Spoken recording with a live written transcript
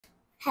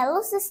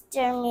Hello,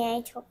 sister. May I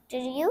talk to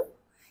you?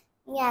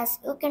 Yes,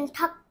 you can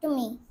talk to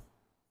me.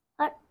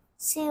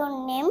 What's your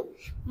name?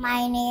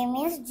 My name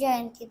is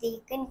Jayanti.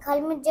 You can call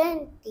me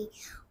Jayanti.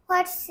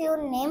 What's your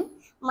name?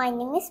 My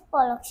name is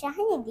Palak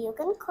Shahanidhi. You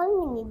can call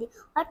me Nidhi.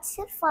 What's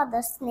your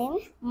father's name?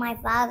 My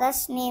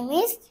father's name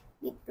is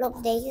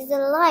Biplop. He is a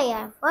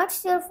lawyer.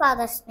 What's your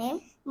father's name?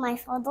 My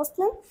father's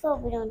name is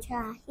Sobiran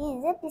Shah. He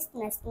is a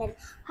businessman.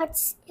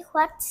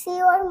 What's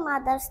your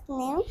mother's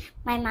name?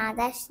 My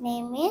mother's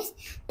name is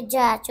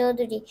Jaya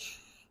Chaudhary.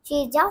 She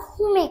is a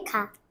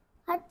homemaker.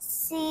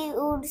 What's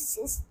your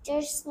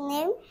sister's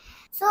name?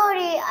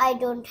 Sorry, I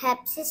don't have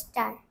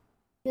sister.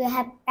 Do you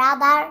have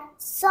brother?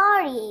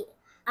 Sorry,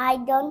 I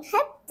don't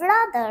have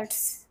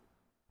brothers.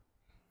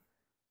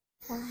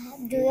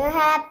 Do you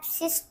have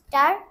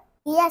sister?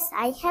 Yes,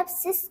 I have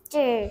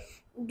sister.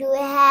 Do you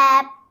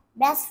have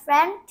best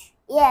friend?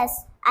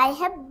 Yes, I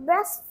have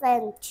best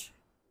friend.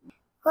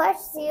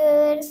 What's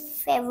your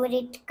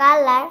favorite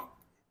color?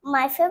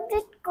 My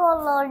favorite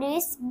color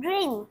is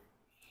green.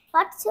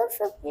 What's your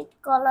favorite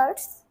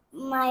colors?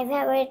 My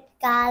favorite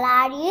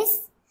color is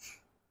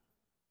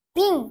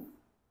pink.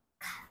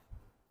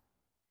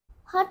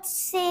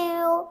 What's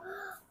your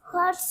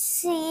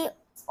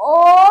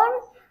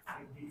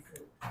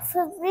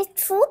favorite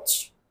food?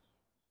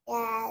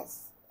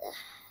 Yes,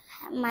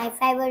 my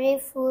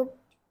favorite food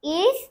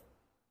is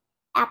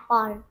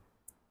apple.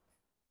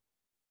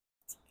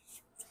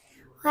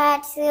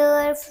 What's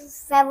your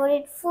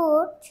favorite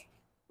food?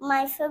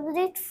 My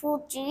favorite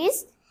food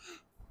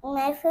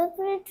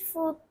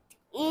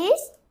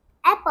is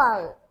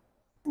apple.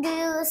 Do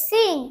you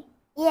sing?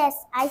 Yes,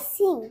 I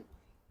sing.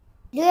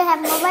 Do you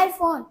have mobile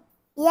phone?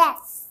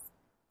 Yes.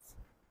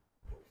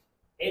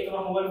 এই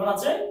তোমার mobile phone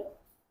আছে?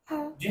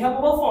 জি হ্যাঁ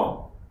mobile phone.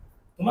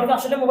 তোমার কি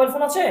আসলে mobile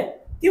phone আছে?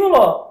 কি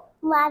বলো?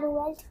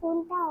 মোবাইল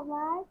ফোনটা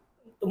আমার।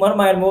 তোমার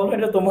মায়ের মোবাইল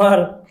এটা তোমার।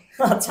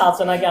 আচ্ছা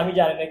আচ্ছা নাকি আমি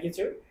জানি না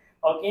কিছু।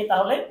 ওকে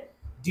তাহলে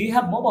do you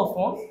have mobile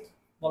phone?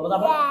 বলো তো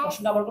আবার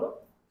প্রশ্নটা আবার করো।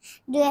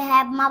 Do you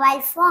have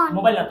mobile phone?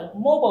 Mobile না তো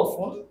mobile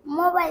phone.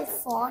 Mobile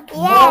phone.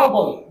 Yeah.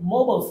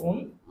 Mobile phone.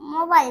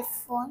 Mobile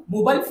phone.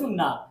 Mobile phone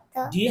না।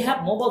 Do you have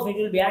mobile phone? It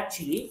will be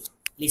actually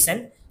listen.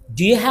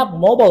 Do you have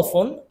mobile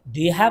phone? Do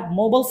you have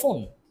mobile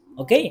phone?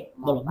 Okay?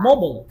 Mobile.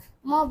 Mobile.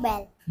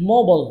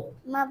 Mobile.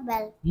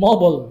 Mobile.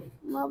 Mobile.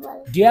 Mobile.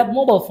 Do you have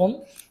mobile phone?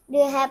 Do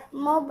you have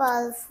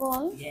mobile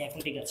phone? Yeah,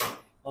 ঠিক আছে.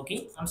 Okay,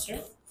 answer.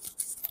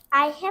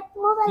 I have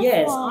mobile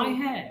yes, phone. Yes, I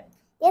have.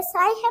 Yes,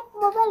 I have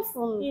mobile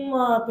phone.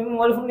 মা তুমি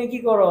mobile phone নিয়ে কি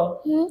করো?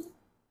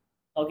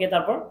 ওকে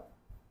তারপর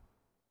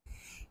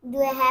Do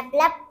you have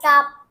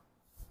laptop?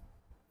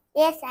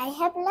 Yes, I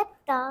have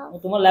laptop.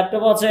 তোমার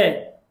laptop আছে?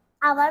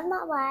 আমার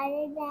মামার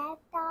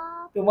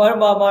ল্যাপটপ। তোমার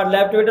মামার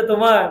ল্যাপটপ এটা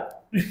তোমার?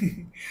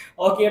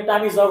 Okay, your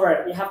time is over.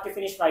 You have to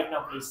finish right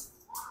now, please.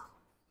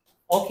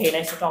 Okay,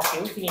 nice to talk to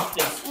you. Finish,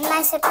 please.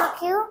 Nice to talk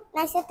to you.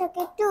 Nice to talk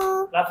to you too.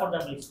 Clap for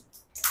them, please.